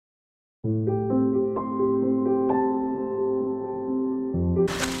മറ്റൊരു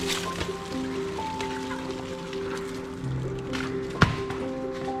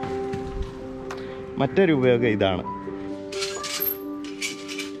ഉപയോഗം ഇതാണ്.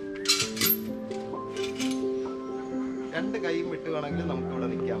 രണ്ട് കൈയും വിട്ടുവേണമെങ്കിൽ നമുക്കിവിടെ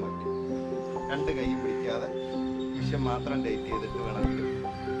നിൽക്കാൻ പറ്റും. രണ്ട് കൈയും പിടിക്കാതെ മിഷൻ മാത്രം ടൈറ്റ് ചെയ്തിട്ട് വേണമെങ്കിൽ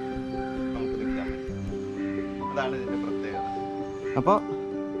നമുക്ക് നിൽക്കാൻ പറ്റും. അതാണ് ഇതിൻ്റെ പ്രത്യേകത. അപ്പോൾ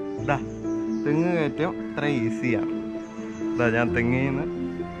ഇതാ തെങ്ങ് കയറ്റം ഇത്ര ഈസിയാണ്. ഇതാ ഞാൻ തെങ്ങിൽ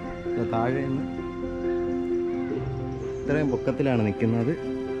നിന്ന് താഴെ നിന്ന് ഇത്രയും പൊക്കത്തിലാണ് നിൽക്കുന്നത്.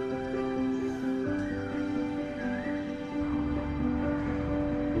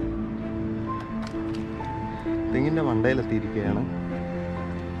 തെങ്ങിൻ്റെ മണ്ടയിലെത്തിയിരിക്കുകയാണ്.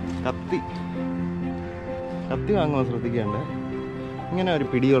 കത്തി വാങ്ങുമ്പോൾ ശ്രദ്ധിക്കേണ്ട, ഇങ്ങനെ ഒരു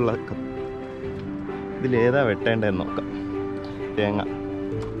പിടിയുള്ള കത്തി. ഇതിലേതാ വെട്ടേണ്ടതെന്ന് നോക്കാം. തേങ്ങ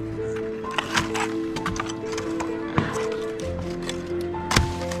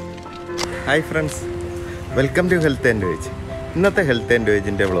hi friends, welcome to health and wage. ഇന്നത്തെ ഹെൽത്ത് ആൻഡ്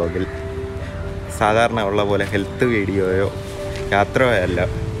വേജിൻ്റെ വ്ളോഗിൽ സാധാരണ ഉള്ള പോലെ ഹെൽത്ത് വീഡിയോയോ യാത്രയോ അല്ല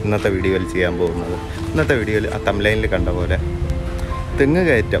ഇന്നത്തെ വീഡിയോയിൽ ചെയ്യാൻ പോകുന്നത്. ഇന്നത്തെ വീഡിയോയിൽ ആ തംബ്ലൈനിൽ കണ്ട പോലെ തെങ്ങ്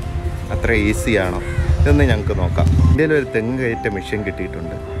കയറ്റം അത്ര ഈസിയാണോ ഇതൊന്ന് ഞങ്ങൾക്ക് നോക്കാം. ഇന്ത്യയിൽ ഒരു തെങ്ങ് കയറ്റ മെഷീൻ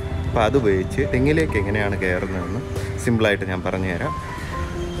കിട്ടിയിട്ടുണ്ട്. അപ്പോൾ അതുപയോഗിച്ച് തെങ്ങിലേക്ക് എങ്ങനെയാണ് കയറുന്നതെന്ന് സിമ്പിളായിട്ട് ഞാൻ പറഞ്ഞുതരാം.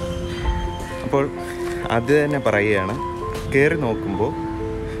 അപ്പോൾ അത് തന്നെ പറയുകയാണ്, കയറി നോക്കുമ്പോൾ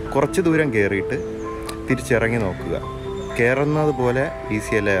കുറച്ച് ദൂരം കയറിയിട്ട് തിരിച്ചിറങ്ങി നോക്കുക. കയറുന്നത് പോലെ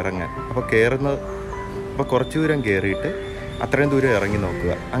ഈസിയല്ല ഇറങ്ങാൻ. അപ്പോൾ കുറച്ച് ദൂരം കയറിയിട്ട് അത്രയും ദൂരം ഇറങ്ങി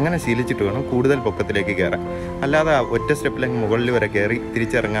നോക്കുക. അങ്ങനെ ശീലിച്ചിട്ട് വേണം കൂടുതൽ പൊക്കത്തിലേക്ക് കയറാൻ. അല്ലാതെ ഒറ്റ സ്റ്റെപ്പിലേക്ക് മുകളിൽ വരെ കയറി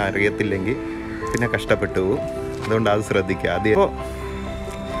തിരിച്ചിറങ്ങാൻ അറിയത്തില്ലെങ്കിൽ പിന്നെ കഷ്ടപ്പെട്ടു പോകും. അതുകൊണ്ട് അത് ശ്രദ്ധിക്കുക. അപ്പോൾ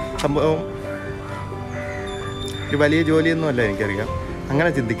സംഭവം ഒരു വലിയ ജോലിയൊന്നുമല്ല, എനിക്കറിയാം. അങ്ങനെ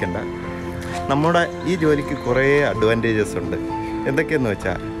ചിന്തിക്കണ്ട. നമ്മുടെ ഈ ജോലിക്ക് കുറേ അഡ്വാൻറ്റേജസ് ഉണ്ട്. എന്തൊക്കെയെന്ന്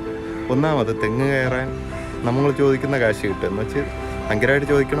വെച്ചാൽ, ഒന്നാമത് തെങ്ങ് കയറാൻ നമ്മൾ ചോദിക്കുന്ന കാശ് കിട്ടും. എന്ന് വെച്ച് ഭയങ്കരമായിട്ട്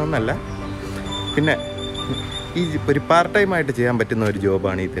ചോദിക്കണമെന്നല്ല. പിന്നെ ഈ ഒരു പാർട്ട് ടൈമായിട്ട് ചെയ്യാൻ പറ്റുന്ന ഒരു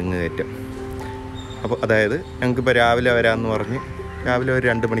ജോബാണ് ഈ തെങ്ങ് കയറ്റം. അപ്പോൾ അതായത് ഞങ്ങൾക്കിപ്പോൾ രാവിലെ വരാമെന്ന് പറഞ്ഞ് രാവിലെ ഒരു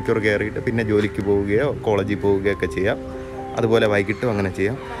 2 മണിക്കൂർ കയറിയിട്ട് പിന്നെ ജോലിക്ക് പോവുകയോ കോളേജിൽ പോവുകയോ ഒക്കെ ചെയ്യാം. അതുപോലെ വൈകിട്ടും അങ്ങനെ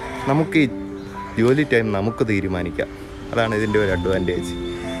ചെയ്യാം. നമുക്ക് ഈ ജോലി ടൈം നമുക്ക് തീരുമാനിക്കാം. അതാണ് ഇതിൻ്റെ ഒരു അഡ്വാൻറ്റേജ്.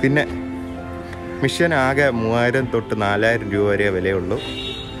 പിന്നെ മിഷൻ ആകെ 3000 തൊട്ട് 4000 രൂപ വരെ വിലയുള്ളൂ.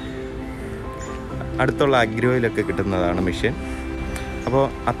 അടുത്തുള്ള അഗ്രോയിലൊക്കെ കിട്ടുന്നതാണ് മിഷൻ. അപ്പോൾ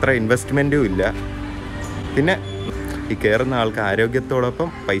അത്ര ഇൻവെസ്റ്റ്മെൻറ്റും ഇല്ല. പിന്നെ ഈ കയറുന്ന ആൾക്ക് ആരോഗ്യത്തോടൊപ്പം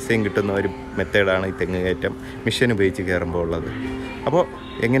പൈസയും കിട്ടുന്ന ഒരു മെത്തേഡാണ് ഈ തെങ്ങ് കയറ്റം മിഷൻ ഉപയോഗിച്ച് കയറുമ്പോൾ ഉള്ളത്. അപ്പോൾ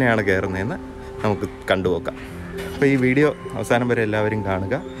എങ്ങനെയാണ് കയറുന്നതെന്ന് നമുക്ക് കണ്ടുപോക്കാം. അപ്പോൾ ഈ വീഡിയോ അവസാനം വരെ എല്ലാവരും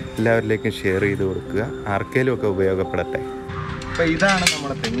കാണുക, എല്ലാവരിലേക്കും ഷെയർ ചെയ്ത് കൊടുക്കുക, ആർക്കെങ്കിലും ഒക്കെ ഉപയോഗപ്പെടട്ടെ. അപ്പോൾ ഇതാണ്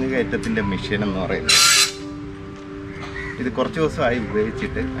നമ്മുടെ തെങ്ങ് കയറ്റത്തിൻ്റെ മിഷൻ എന്ന് പറയുന്നത്. ഇത് കുറച്ച് ദിവസമായി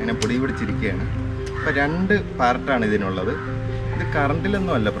ഉപയോഗിച്ചിട്ട് അതിനെ പൊടി പിടിച്ചിരിക്കുകയാണ്. അപ്പോൾ 2 പാർട്ടാണ് ഇതിനുള്ളത്. ഇത്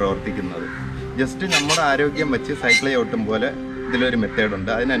കറണ്ടിലൊന്നും അല്ല പ്രവർത്തിക്കുന്നത്. ജസ്റ്റ് നമ്മുടെ ആരോഗ്യം വെച്ച് സൈക്കിൾ ചവിട്ടും പോലെ ഇതിലൊരു മെത്തേഡുണ്ട്.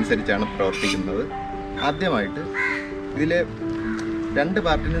 അതിനനുസരിച്ചാണ് പ്രവർത്തിക്കുന്നത്. ആദ്യമായിട്ട് ഇതിലെ 2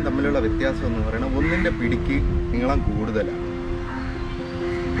 പാർട്ടിനും തമ്മിലുള്ള വ്യത്യാസം എന്ന് പറയുന്നത്, ഒന്നിൻ്റെ പിടിക്ക് നീളം കൂടുതലാണ്,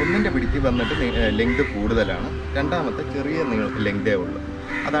 ഒന്നിൻ്റെ പിടിക്ക് വന്നിട്ട് ലെങ്ത് കൂടുതലാണ്, രണ്ടാമത്തെ ചെറിയ ലെങ്തേ ഉള്ളൂ.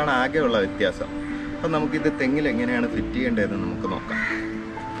 അതാണ് ആകെയുള്ള വ്യത്യാസം. അപ്പം നമുക്കിത് തെങ്ങിൽ എങ്ങനെയാണ് ഫിറ്റ് ചെയ്യേണ്ടതെന്ന് നമുക്ക് നോക്കാം.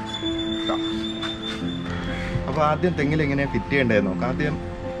 അപ്പോൾ ആദ്യം തെങ്ങിൽ എങ്ങനെയാണ് ഫിറ്റ് ചെയ്യേണ്ടതെന്ന് നോക്കാം. ആദ്യം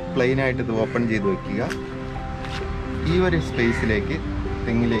പ്ലെയിനായിട്ട് ഇത് ഓപ്പൺ ചെയ്ത് വയ്ക്കുക. ഈ ഒരു സ്പേസിലേക്ക്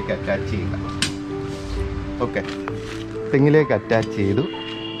തെങ്ങിലേക്ക് അറ്റാച്ച് ചെയ്യുക. ഓക്കെ, തെങ്ങിലേക്ക് അറ്റാച്ച് ചെയ്തു.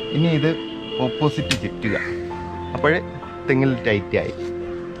 ഇനി ഇത് ഓപ്പോസിറ്റ് ചുറ്റുക. അപ്പോഴേ തെങ്ങിൽ ടൈറ്റായി.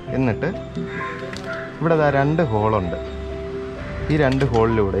 എന്നിട്ട് ഇവിടെ 2 ഹോളുണ്ട്. ഈ 2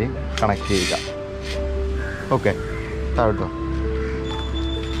 ഹോളിലൂടെയും കണക്ട് ചെയ്യുക. ഓക്കെ, താഴോട്ടോ.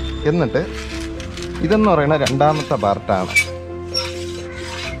 എന്നിട്ട് ഇതെന്ന് പറയുന്ന 2ാമത്തെ പാർട്ടാണ്.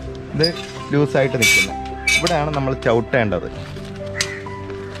 ഇത് ലൂസായിട്ട് നിൽക്കുന്നത്. ഇവിടെയാണ് നമ്മൾ ചവിട്ടേണ്ടത്.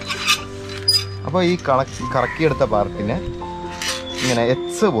 അപ്പോൾ ഈ കറക്കിയെടുത്ത പാർട്ടിനെ ഇങ്ങനെ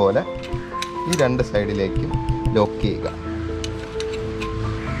എക്സ് പോലെ ഈ 2 സൈഡിലേക്കും ലോക്ക് ചെയ്യുക.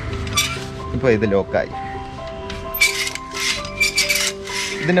 ഇപ്പോൾ ഇത് ലോക്കായി.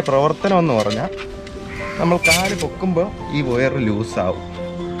 ഇതിൻ്റെ പ്രവർത്തനം എന്ന് പറഞ്ഞാൽ, നമ്മൾ കാല് പൊക്കുമ്പോൾ ഈ വയർ ലൂസാവും.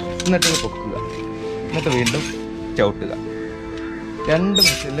 എന്നിട്ട് ഇത് പൊക്കുക, എന്നിട്ട് വീണ്ടും ചവിട്ടുക. 2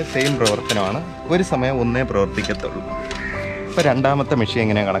 മെഷീനിൽ സെയിം പ്രവർത്തനമാണ്. ഒരു സമയം ഒന്നേ പ്രവർത്തിക്കത്തുള്ളൂ. ഇപ്പോൾ 2ാമത്തെ മെഷീൻ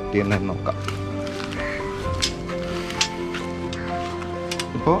എങ്ങനെ കണക്ട് ചെയ്യുന്നതെന്ന് നോക്കാം.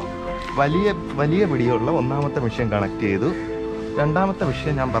 ഇപ്പോൾ വലിയ പിടിയുള്ള 1ാമത്തെ മെഷീൻ കണക്ട് ചെയ്തു. 2ാമത്തെ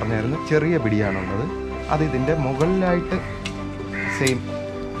മെഷീൻ ഞാൻ പറഞ്ഞായിരുന്നു ചെറിയ പിടിയാണുള്ളത്. അത് ഇതിൻ്റെ മുകളിലായിട്ട് സെയിം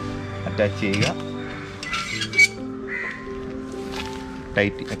അറ്റാച്ച് ചെയ്യുക,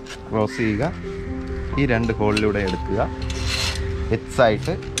 ടൈറ്റ് ക്ലോസ് ചെയ്യുക. ഈ 2 ഹോളിലൂടെ എടുക്കുക.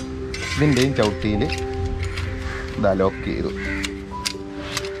 എക്സായിട്ട് ഇതിൻ്റെയും ചവിട്ടിയിൽ ഇതാ ലോക്ക് ചെയ്തു.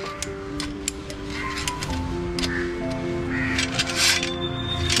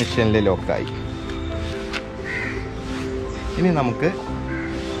 മെഷീനിൽ ലോക്കായി. ഇനി നമുക്ക്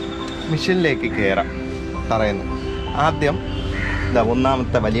മെഷീനിലേക്ക് കയറാം. പറയുന്നു ആദ്യം ഇതാ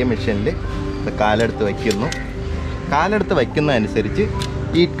 1ാമത്തെ വലിയ മെഷീനിൽ ഇത് കാലെടുത്ത് വയ്ക്കുന്നു. കാലെടുത്ത് വയ്ക്കുന്നതനുസരിച്ച്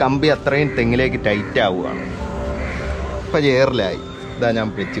ഈ കമ്പി അത്രയും തെങ്ങിലേക്ക് ടൈറ്റ് ആവുകയാണ്. ഇപ്പോൾ എയറിലായി. ഇതാ ഞാൻ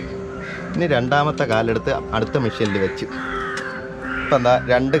വെച്ചു. ഇനി 2ാമത്തെ കാലെടുത്ത് അടുത്ത മെഷീനിൽ വെച്ചു. ഇപ്പം എന്താ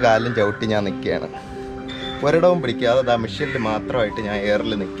 2 കാലും ചവിട്ടി ഞാൻ നിൽക്കുകയാണ്. ഒരിടവും പിടിക്കാതെ ഇതാ മെഷീനിൽ മാത്രമായിട്ട് ഞാൻ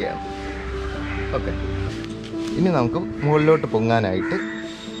എയറിൽ നിൽക്കുകയാണ്. ഓക്കെ. ഇനി നമുക്ക് മുകളിലോട്ട് പൊങ്ങാനായിട്ട്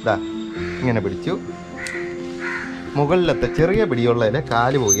ഇതാ ഇങ്ങനെ പിടിച്ചു. മുകളിലത്തെ ചെറിയ പിടിയുള്ളതിൽ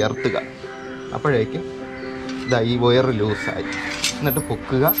കാല് ഉയർത്തുക. അപ്പോഴേക്കും ഇതാ ഈ വയർ ലൂസായി. എന്നിട്ട്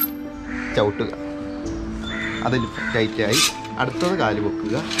പൊക്കുക, ചവിട്ടുക. അതിൽ ടൈറ്റായി. അടുത്തത് കാല്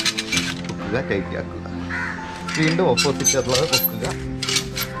പൊക്കുക, ടൈറ്റ് ആക്കുക. വീണ്ടും ഓപ്പോസിറ്റ് ഉള്ളത് പൊക്കുക,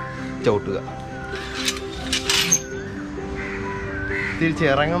 ചവിട്ടുക. തിരിച്ച്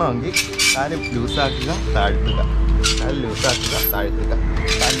ഇറങ്ങണമെങ്കിൽ കാല് ലൂസാക്കുക, താഴ്ത്തുക. കാല് ലൂസാക്കുക, താഴ്ത്തുക.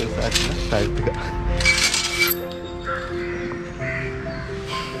 കാല് ലൂസാക്കുക, താഴ്ത്തുക.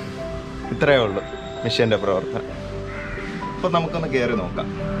 ഇത്രയേ ഉള്ളൂ മെഷീൻ്റെ പ്രവർത്തനം. അപ്പോൾ നമുക്കൊന്ന് കയറി നോക്കാം.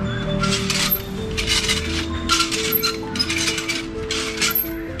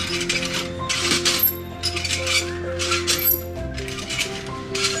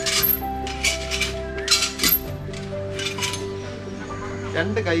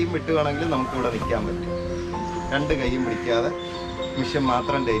 രണ്ട് കൈയും വിട്ടുവേണമെങ്കിൽ നമുക്കിവിടെ നിൽക്കാൻ പറ്റും. 2 കൈയും പിടിക്കാതെ മെഷീൻ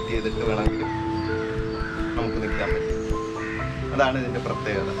മാത്രം ടൈറ്റ് ചെയ്തിട്ട് വേണമെങ്കിൽ നമുക്ക് നിൽക്കാൻ പറ്റും. അതാണ് ഇതിൻ്റെ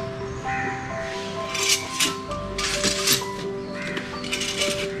പ്രത്യേകത.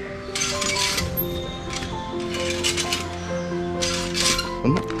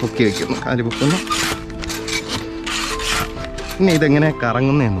 ഒന്ന് പൊക്കി വയ്ക്കുന്നു, കാല് പൊക്കുന്നു. ഇനി ഇതെങ്ങനെ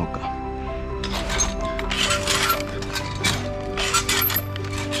കറങ്ങുന്നതെന്ന് നോക്കാം.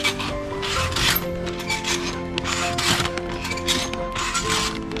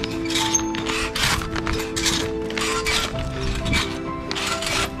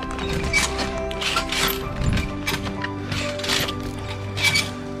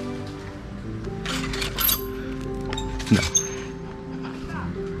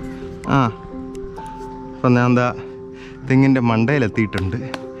 അപ്പം ഞാൻ എന്താ തെങ്ങിൻ്റെ മണ്ടയിലെത്തിയിട്ടുണ്ട്.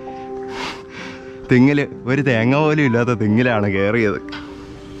 തെങ്ങിൽ ഒരു തേങ്ങ പോലും ഇല്ലാത്ത തെങ്ങിലാണ് കയറിയത്.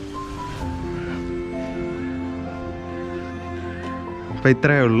 അപ്പം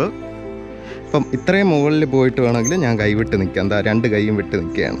ഇത്രയേ ഉള്ളൂ. അപ്പം ഇത്രയും മുകളിൽ പോയിട്ട് വേണമെങ്കിൽ ഞാൻ കൈവിട്ട് നിൽക്കാം. എന്താ 2 കൈയും വിട്ട്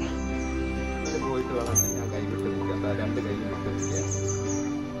നിൽക്കുകയാണ്. പോയിട്ട് വേണമെങ്കിൽ ഞാൻ കൈവിട്ട് നിൽക്കാം. എന്താ 2 കൈയും വിട്ട് നിൽക്കുകയാണ്.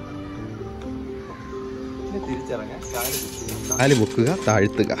 ഇനി തിരിച്ചിറങ്ങാൻ കാല് പൊക്കുക,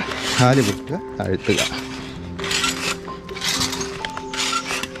 താഴ്ത്തുക. കാല് പൊക്കുക, താഴ്ത്തുക.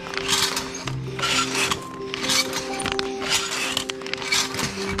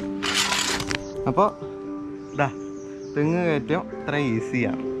 അപ്പോൾ ഇതാ തെങ്ങ് കയറ്റം ഇത്ര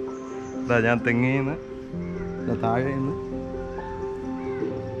ഈസിയാണ്. ഇതാ ഞാൻ തെങ്ങിൽ നിന്ന് താഴെ നിന്ന്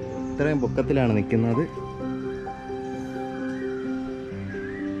ഇത്രയും പൊക്കത്തിലാണ് നിൽക്കുന്നത്.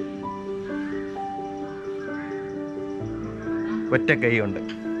 ഒറ്റ കൈ ഉണ്ട്.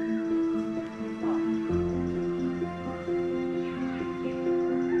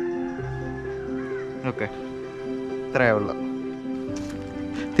 ഓക്കെ, ഇത്രയേ ഉള്ളൂ.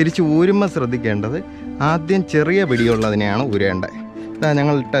 തിരിച്ച് ഊരുമ്പോൾ ശ്രദ്ധിക്കേണ്ടത് ആദ്യം ചെറിയ പിടിയുള്ളതിനെയാണ് ഊരേണ്ടത്. ഇതാ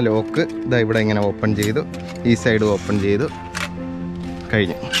ഞങ്ങൾ ഇട്ട ലോക്ക് ഇതാ ഇവിടെ ഇങ്ങനെ ഓപ്പൺ ചെയ്തു, ഈ സൈഡ് ഓപ്പൺ ചെയ്തു,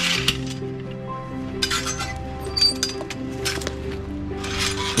 കഴിഞ്ഞു.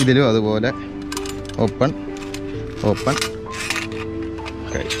 ഇതിലും അതുപോലെ ഓപ്പൺ ഓപ്പൺ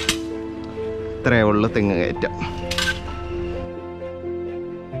കഴിഞ്ഞു. ഇത്രയേ ഉള്ളൂ തെങ്ങ് കയറ്റം.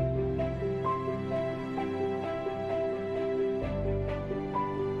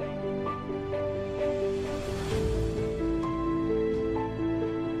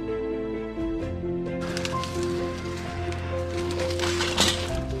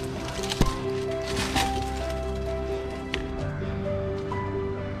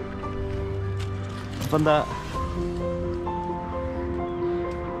 അപ്പം എന്താ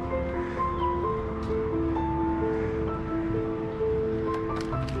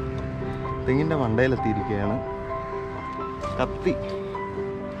തെങ്ങിൻ്റെ മണ്ടയിലെത്തിയിരിക്കുകയാണ്.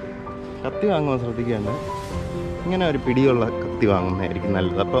 കത്തി വാങ്ങുമ്പോൾ ശ്രദ്ധിക്കേണ്ടത് ഇങ്ങനെ ഒരു പിടിയുള്ള കത്തി വാങ്ങുന്നതായിരിക്കും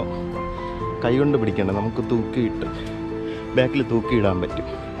നല്ലത്. അപ്പോൾ കൈ കൊണ്ട് പിടിക്കേണ്ട, നമുക്ക് തൂക്കിയിട്ട് ബാക്കിൽ തൂക്കിയിടാൻ പറ്റും.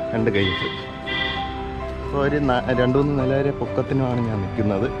 2 കൈ ഫ്രീ. അപ്പോൾ ഒരു 2-3 നില വരെ പൊക്കത്തിനുമാണ് ഞാൻ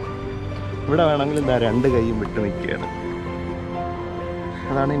നിൽക്കുന്നത്. ഇവിടെ വേണമെങ്കിലും 2 കൈയും വിട്ട് നിൽക്കുകയാണ്.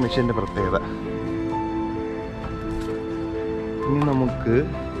 അതാണ് ഈ മെഷീൻ്റെ പ്രത്യേകത. ഇനി നമുക്ക്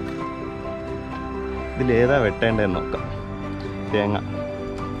ഇതിലേതാ വെട്ടേണ്ടതെന്ന് നോക്കാം. തേങ്ങ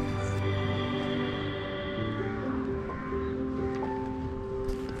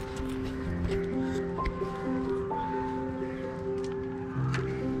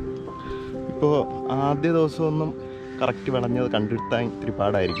ഇപ്പോൾ ആദ്യ ദിവസമൊന്നും കറക്റ്റ് വിളഞ്ഞത് കണ്ടെത്താൻ ഇത്തിരി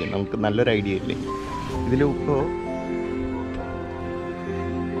പാടായിരിക്കും. നമുക്ക് നല്ലൊരു ഐഡിയ ഇല്ലേ. ഇതിലിപ്പോൾ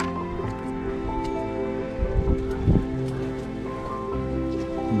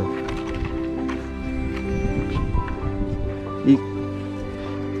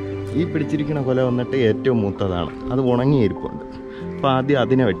ഈ പിടിച്ചിരിക്കുന്ന കൊല വന്നിട്ട് ഏറ്റവും മൂത്തതാണ്. അത് ഉണങ്ങിയിരിപ്പുണ്ട്. അപ്പോൾ ആദ്യം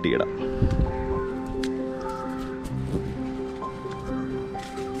അതിനെ വെട്ടിയിടാം.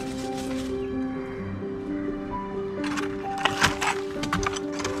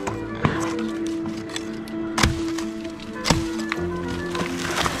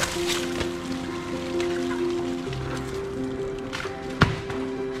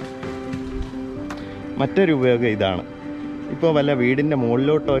 മറ്റൊരു ഉപയോഗം ഇതാണ്. ഇപ്പോൾ വല്ല വീടിൻ്റെ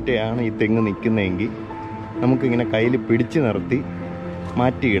മുകളിലോട്ടൊറ്റയാണ് ഈ തെങ്ങ് നിൽക്കുന്നതെങ്കിൽ നമുക്കിങ്ങനെ കയ്യിൽ പിടിച്ച് നിർത്തി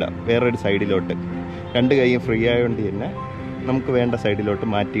മാറ്റിയിടാം വേറൊരു സൈഡിലോട്ട്. 2 കൈയും ഫ്രീ ആയതുകൊണ്ട് തന്നെ നമുക്ക് വേണ്ട സൈഡിലോട്ട്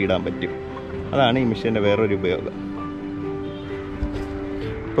മാറ്റിയിടാൻ പറ്റും. അതാണ് ഈ മെഷീൻ്റെ വേറൊരു ഉപയോഗം.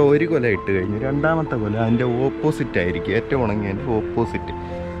 ഇപ്പോൾ ഒരു കൊല ഇട്ട് കഴിഞ്ഞ് രണ്ടാമത്തെ കൊല അതിൻ്റെ ഓപ്പോസിറ്റ് ആയിരിക്കും. ഏറ്റവും ഉണങ്ങിയതിൻ്റെ ഓപ്പോസിറ്റ്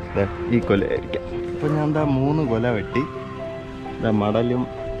ഈ കൊല ആയിരിക്കാം. അപ്പോൾ ഞാൻ 3 കൊല വെട്ടി മടലും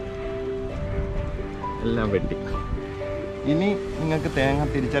എല്ലാം വെട്ടി. ഇനി നിങ്ങൾക്ക് തേങ്ങ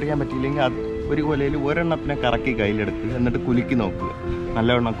തിരിച്ചറിയാൻ പറ്റിയില്ലെങ്കിൽ അത് ഒരു കൊലയിൽ ഒരെണ്ണത്തിനെ കറക്കി കയ്യിലെടുക്കുക. എന്നിട്ട് കുലുക്കി നോക്കുക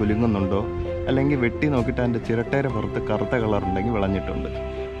നല്ലവണ്ണം കുലുങ്ങുന്നുണ്ടോ. അല്ലെങ്കിൽ വെട്ടി നോക്കിയിട്ട് അതിൻ്റെ ചിരട്ടയുടെ പുറത്ത് കറുത്ത കളറുണ്ടെങ്കിൽ വിളഞ്ഞിട്ടുണ്ട്.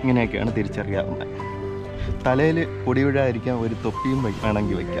 ഇങ്ങനെയൊക്കെയാണ് തിരിച്ചറിയാവുന്നത്. തലയിൽ പൊടി വീഴാതിരിക്കാൻ ഒരു തൊപ്പിയും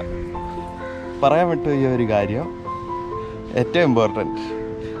വേണമെങ്കിൽ വയ്ക്കാം. പറയാൻ വിട്ടുപോയ ഒരു കാര്യം, ഏറ്റവും ഇമ്പോർട്ടൻറ്റ്,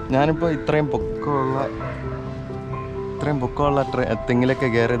 ഞാനിപ്പോൾ ഇത്രയും പൊക്കമുള്ള തെങ്ങിലൊക്കെ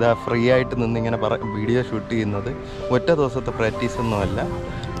കയറി ഫ്രീ ആയിട്ട് നിന്നിങ്ങനെ വീഡിയോ ഷൂട്ട് ചെയ്യുന്നത് ഒറ്റ ദിവസത്തെ പ്രാക്ടീസൊന്നുമല്ല.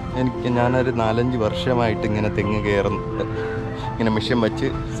 ഞാനൊരു 4-5 വർഷമായിട്ട് ഇങ്ങനെ തെങ്ങ് കയറുന്നുണ്ട്. ഇങ്ങനെ മെഷീൻ വെച്ച്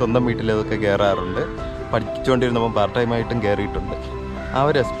സ്വന്തം വീട്ടിലതൊക്കെ കയറാറുണ്ട്. പഠിച്ചുകൊണ്ടിരുന്നപ്പോൾ പാർട്ട് ടൈമായിട്ടും കയറിയിട്ടുണ്ട്. ആ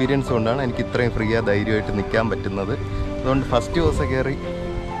ഒരു എക്സ്പീരിയൻസ് കൊണ്ടാണ് എനിക്ക് ഇത്രയും ഫ്രീ ധൈര്യമായിട്ട് നിൽക്കാൻ പറ്റുന്നത്. അതുകൊണ്ട് ഫസ്റ്റ് ദിവസം കയറി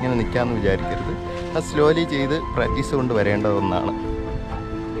ഇങ്ങനെ നിൽക്കാമെന്ന് വിചാരിക്കരുത്. അത് സ്ലോലി ചെയ്ത് പ്രാക്ടീസ് കൊണ്ട് വരേണ്ട ഒന്നാണ്.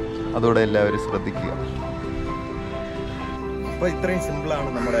 അതോടെ എല്ലാവരും ശ്രദ്ധിക്കുക. അപ്പോൾ ഇത്രയും സിമ്പിളാണ്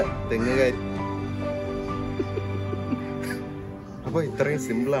നമ്മുടെ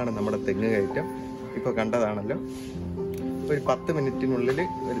തെങ്ങ് കയറ്റം. ഇപ്പോൾ കണ്ടതാണല്ലോ. ഒരു 10 മിനിറ്റിനുള്ളിൽ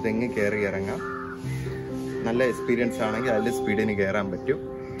ഒരു തെങ്ങ് കയറി ഇറങ്ങാം. നല്ല എക്സ്പീരിയൻസ് ആണെങ്കിൽ അതിൽ സ്പീഡിന് കയറാൻ പറ്റും.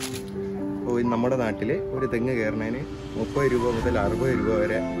 അപ്പോൾ നമ്മുടെ നാട്ടിൽ ഒരു തെങ്ങ് കയറുന്നതിന് 30 രൂപ മുതൽ 60 രൂപ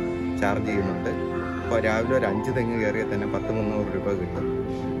വരെ ചാർജ് ചെയ്യുന്നുണ്ട്. അപ്പോൾ രാവിലെ ഒരു 5 തെങ്ങ് കയറിയാൽ തന്നെ 10-300 രൂപ കിട്ടും.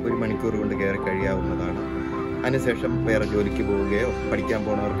 1 മണിക്കൂർ കൊണ്ട് കയറി കഴിയാവുന്നതാണ്. അതിനുശേഷം വേറെ ജോലിക്ക് പോവുകയോ പഠിക്കാൻ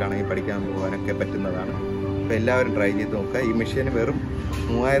പോകുന്നവർക്കാണെങ്കിൽ പഠിക്കാൻ പോകാനൊക്കെ പറ്റുന്നതാണ്. അപ്പോൾ എല്ലാവരും ട്രൈ ചെയ്ത് നോക്കുക. ഈ മെഷീന് വെറും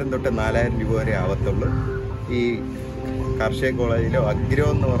 3000 തൊട്ട് 4000 രൂപ വരെ ആവത്തുള്ളൂ. ഈ കാർഷിക കോളേജിലോ അഗ്രോ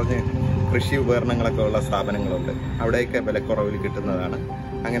എന്ന് പറഞ്ഞ് കൃഷി ഉപകരണങ്ങളൊക്കെ ഉള്ള സ്ഥാപനങ്ങളുണ്ട്. അവിടെയൊക്കെ വിലക്കുറവിൽ കിട്ടുന്നതാണ്.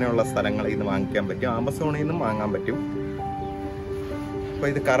 അങ്ങനെയുള്ള സ്ഥലങ്ങളിൽ നിന്ന് വാങ്ങിക്കാൻ പറ്റും. ആമസോണിൽ നിന്നും വാങ്ങാൻ പറ്റും. അപ്പോൾ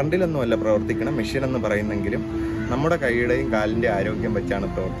ഇത് കറണ്ടിലൊന്നുമല്ല പ്രവർത്തിക്കണം. മെഷീൻ എന്ന് പറയുന്നെങ്കിലും നമ്മുടെ കൈയുടെയും കാലിൻ്റെ ആരോഗ്യം വെച്ചാണ്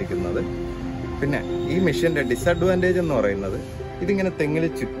പ്രവർത്തിക്കുന്നത്. പിന്നെ ഈ മെഷീൻ്റെ ഡിസഡ്വാൻറ്റേജ് എന്ന് പറയുന്നത് ഇതിങ്ങനെ തെങ്ങിൽ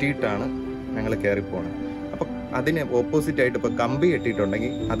ചുറ്റിയിട്ടാണ് ഞങ്ങൾ കയറിപ്പോകണം. അപ്പോൾ അതിന് ഓപ്പോസിറ്റായിട്ട് ഇപ്പോൾ കമ്പി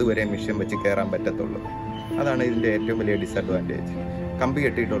കെട്ടിയിട്ടുണ്ടെങ്കിൽ അതുവരെ മെഷീൻ വെച്ച് കയറാൻ പറ്റത്തുള്ളൂ. അതാണ് ഇതിൻ്റെ ഏറ്റവും വലിയ ഡിസഡ്വാൻറ്റേജ്. കമ്പി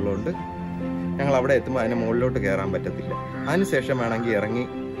കെട്ടിയിട്ടുള്ളതുകൊണ്ട് ഞങ്ങൾ അവിടെ എത്തുമ്പോൾ അതിന് മുകളിലോട്ട് കയറാൻ പറ്റത്തില്ല. അതിനുശേഷം വേണമെങ്കിൽ ഇറങ്ങി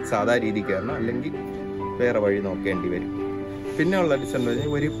സാധാ രീതി കയറണം, അല്ലെങ്കിൽ വേറെ വഴി നോക്കേണ്ടി വരും. പിന്നെ ഉള്ള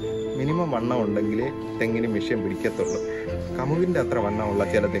ഡിസഡ്വാൻറ്റേജ്, ഒരു മിനിമം വണ്ണം ഉണ്ടെങ്കിലേ തെങ്ങിന് മെഷീൻ പിടിക്കത്തുള്ളൂ. കമുകിൻ്റെ അത്ര വണ്ണമുള്ള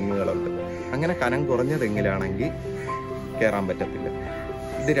ചില തെങ്ങുകളുണ്ട്. അങ്ങനെ കനം കുറഞ്ഞ തെങ്ങിലാണെങ്കിൽ കയറാൻ പറ്റത്തില്ല.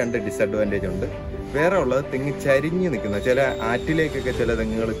 ഇത് 2 ഡിസഡ്വാൻറ്റേജ് ഉണ്ട്. വേറെ ഉള്ളത് തെങ്ങ് ചരിഞ്ഞ് നിൽക്കുന്ന ചില ആറ്റിലേക്കൊക്കെ ചില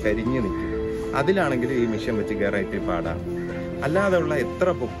തെങ്ങുകൾ ചരിഞ്ഞ് നിൽക്കും. അതിലാണെങ്കിൽ ഈ മെഷീൻ വെച്ച് കയറാൻ പാടാണ്. അല്ലാതെ ഉള്ള എത്ര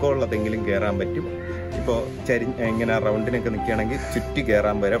പൊക്കമുള്ള തെങ്ങിലും കയറാൻ പറ്റും. ഇപ്പോൾ ഇങ്ങനെ റൗണ്ടിനൊക്കെ നിൽക്കുകയാണെങ്കിൽ ചുറ്റി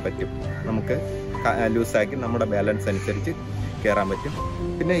കയറാൻ വരെ പറ്റും. നമുക്ക് ലൂസാക്കി നമ്മുടെ ബാലൻസ് അനുസരിച്ച് കയറാൻ പറ്റും.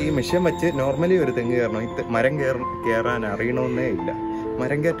 പിന്നെ ഈ മെഷീൻ വെച്ച് നോർമലി ഒരു തെങ്ങ് കയറണം. മരം കയറാൻ അറിയണമെന്നേ ഇല്ല.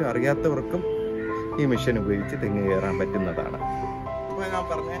 മരം കയറ്റം അറിയാത്തവർക്കും ഈ മെഷീൻ ഉപയോഗിച്ച് തെങ്ങ് കയറാൻ പറ്റുന്നതാണ്. അപ്പോൾ ഞാൻ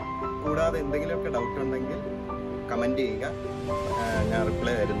പറഞ്ഞ കൂടാതെ എന്തെങ്കിലുമൊക്കെ ഡൗട്ട് ഉണ്ടെങ്കിൽ കമൻറ്റ് ചെയ്യുക, ഞാൻ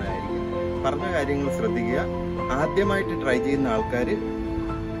റിപ്ലൈ തരുന്നതായിരിക്കും. പറഞ്ഞ കാര്യങ്ങൾ ശ്രദ്ധിക്കുക. ആദ്യമായിട്ട് ട്രൈ ചെയ്യുന്ന ആൾക്കാർ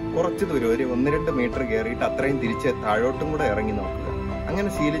കുറച്ച് ദൂരം ഒരു 1-2 മീറ്റർ കയറിയിട്ട് അത്രയും തിരിച്ച് താഴോട്ടും കൂടെ ഇറങ്ങി നോക്കുക. അങ്ങനെ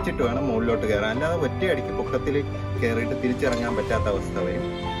ശീലിച്ചിട്ട് വേണം മുകളിലോട്ട് കയറാൻ. അല്ലാതെ ഒറ്റയടിക്ക് പൊക്കത്തിൽ കയറിയിട്ട് തിരിച്ചിറങ്ങാൻ പറ്റാത്ത അവസ്ഥ വരും.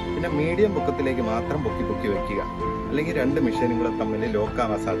 പിന്നെ മീഡിയം പൊക്കത്തിലേക്ക് മാത്രം പൊക്കി വയ്ക്കുക, അല്ലെങ്കിൽ 2 മെഷീനുകളും തമ്മിൽ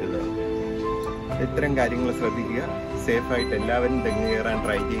ലോക്കാവാൻ സാധ്യതയാണ്. ഇത്തരം കാര്യങ്ങൾ ശ്രദ്ധിക്കുക. സേഫായിട്ട് എല്ലാവരും തെങ്ങ് കയറാൻ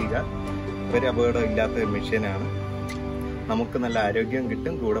ട്രൈ ചെയ്യുക. ഒരു അപകടം ഇല്ലാത്ത മെഷീനാണ്. നമുക്ക് നല്ല ആരോഗ്യം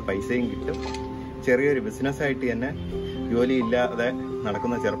കിട്ടും, കൂടെ പൈസയും കിട്ടും. ചെറിയൊരു ബിസിനസ്സായിട്ട് തന്നെ ജോലിയില്ലാതെ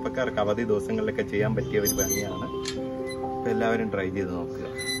നടക്കുന്ന ചെറുപ്പക്കാർക്ക് അവധി ദിവസങ്ങളിലൊക്കെ ചെയ്യാൻ പറ്റിയ ഒരു പണിയാണ്. അപ്പോൾ എല്ലാവരും ട്രൈ ചെയ്ത് നോക്കുക.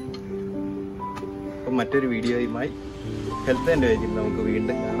 അപ്പം മറ്റൊരു വീഡിയോയുമായി ഹെൽത്ത് ആൻഡ് വേജിൽ നമുക്ക്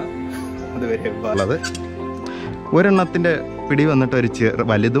വീണ്ടും കാണാം. അതുവരെ ഉള്ളത് ഒരെണ്ണത്തിൻ്റെ പിടി വന്നിട്ട് ഒരു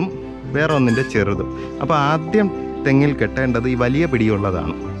വലുതും വേറെ ഒന്നിൻ്റെ ചെറുതും. അപ്പോൾ ആദ്യം തെങ്ങിൽ കെട്ടേണ്ടത് ഈ വലിയ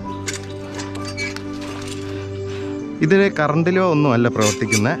പിടിയുള്ളതാണ്. ഇതിൽ കറണ്ടിലോ ഒന്നും അല്ല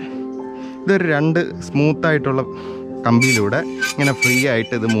പ്രവർത്തിക്കുന്നത്. ഇതൊരു 2 സ്മൂത്തായിട്ടുള്ള കമ്പിയിലൂടെ ഇങ്ങനെ ഫ്രീ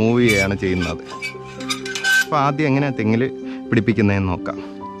ആയിട്ട് ഇത് മൂവ് ചെയ്യുകയാണ് ചെയ്യുന്നത്. അപ്പോൾ ആദ്യം എങ്ങനെ തെങ്ങിൽ പിടിപ്പിക്കുന്നതെന്ന് നോക്കാം.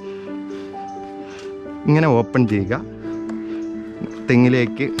 ഇങ്ങനെ ഓപ്പൺ ചെയ്യുക,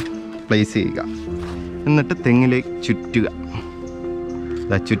 തെങ്ങിലേക്ക് പ്ലേസ് ചെയ്യുക, എന്നിട്ട് തെങ്ങിലേക്ക് ചുറ്റുക.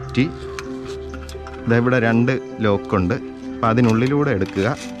 ഇതാ ചുറ്റി, ഇവിടെ 2 ലോക്കുണ്ട്. അപ്പം അതിനുള്ളിലൂടെ എടുക്കുക.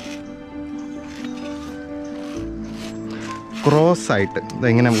 ക്രോസ് ആയിട്ട്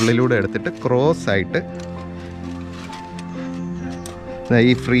ഇതെങ്ങനെ ഉള്ളിലൂടെ എടുത്തിട്ട് ക്രോസ് ആയിട്ട്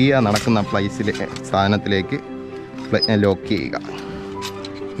ഈ ഫ്രീ നടക്കുന്ന പ്ലേസിൽ സാധനത്തിലേക്ക് ലോക്ക് ചെയ്യുക.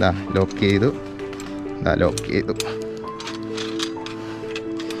 ഇതാ ലോക്ക് ചെയ്തു, ഇതാ ലോക്ക് ചെയ്തു.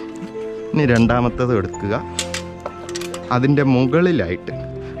 ഇനി രണ്ടാമത്തത് എടുക്കുക. അതിൻ്റെ മുകളിലായിട്ട്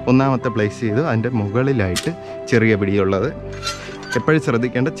ഒന്നാമത്തെ പ്ലേസ് ചെയ്തു, അതിൻ്റെ മുകളിലായിട്ട് ചെറിയ പിടിയുള്ളത്. എപ്പോഴും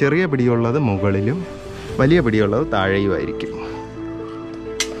ശ്രദ്ധിക്കേണ്ട, ചെറിയ പിടിയുള്ളത് മുകളിലും വലിയ പിടിയുള്ളത് താഴെയുമായിരിക്കും.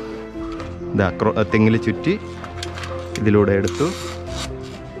 ഇതാ തെങ്ങിൽ ചുറ്റി ഇതിലൂടെ എടുത്തു,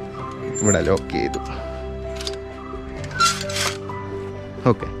 ഇവിടെ ലോക്ക് ചെയ്തു.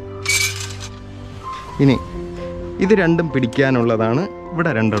 ഓക്കെ. ഇനി ഇത് രണ്ടും പിടിക്കാനുള്ളതാണ്,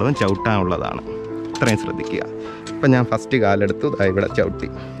 ഇവിടെ രണ്ടിടത്തും ചവിട്ടാനുള്ളതാണ്. ഇത്രയും ശ്രദ്ധിക്കുക. ഇപ്പം ഞാൻ ഫസ്റ്റ് കാലെടുത്തു, ഇവിടെ ചവിട്ടി,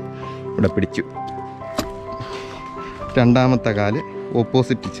 ഇവിടെ പിടിച്ചു. രണ്ടാമത്തെ കാല്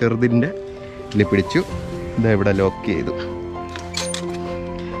ഓപ്പോസിറ്റ് ചെറുതിൻ്റെ ഇതിൽ പിടിച്ചു, ഇവിടെ ലോക്ക് ചെയ്തു.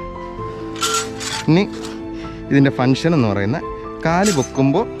 ഇനി ഇതിൻ്റെ ഫങ്ഷൻ എന്ന് പറയുന്നത്, കാല്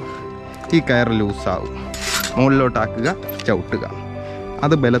പൊക്കുമ്പോൾ ഈ കയറ് ലൂസാവും. മുകളിലോട്ടാക്കുക, ചവിട്ടുക.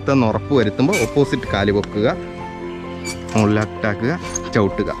 അത് ബലത്തെന്ന് ഉറപ്പ് വരുത്തുമ്പോൾ ഓപ്പോസിറ്റ് കാല് പൊക്കുക, മുകളിലോട്ടാക്കുക,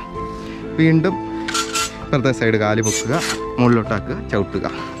 ചവിട്ടുക. വീണ്ടും ഇപ്പുറത്തെ സൈഡ് കാല് പൊക്കുക, മുകളിലോട്ടാക്കുക, ചവിട്ടുക.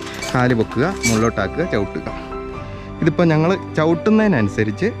 കാല് പൊക്കുക, മുകളിലോട്ടാക്കുക, ചവിട്ടുക. ഇതിപ്പോൾ ഞങ്ങൾ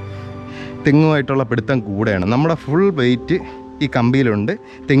ചവിട്ടുന്നതിനനുസരിച്ച് തെങ്ങുമായിട്ടുള്ള പിടുത്തം കൂടെയാണ്. നമ്മുടെ ഫുൾ വെയിറ്റ് ഈ കമ്പിയിലുണ്ട്,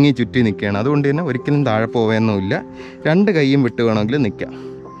 തെങ്ങി ചുറ്റി നിൽക്കുകയാണ്. അതുകൊണ്ട് തന്നെ ഒരിക്കലും താഴെ പോവുകയൊന്നുമില്ല. 2 കൈയും വിട്ട് വേണമെങ്കിൽ നിൽക്കാം.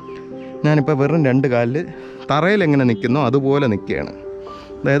 ഞാനിപ്പോൾ വെറും 2 കാലിൽ തറയിൽ എങ്ങനെ നിൽക്കുന്നോ അതുപോലെ നിൽക്കുകയാണ്.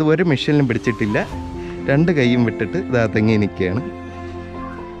 അതായത് ഒരു മെഷീനിലും പിടിച്ചിട്ടില്ല, 2 കൈയും വിട്ടിട്ട് ഇതാ തെങ്ങി നിൽക്കുകയാണ്.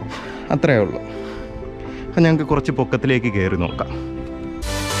 അത്രയേ ഉള്ളൂ. അപ്പം ഞങ്ങൾക്ക് കുറച്ച് പൊക്കത്തിലേക്ക് കയറി നോക്കാം.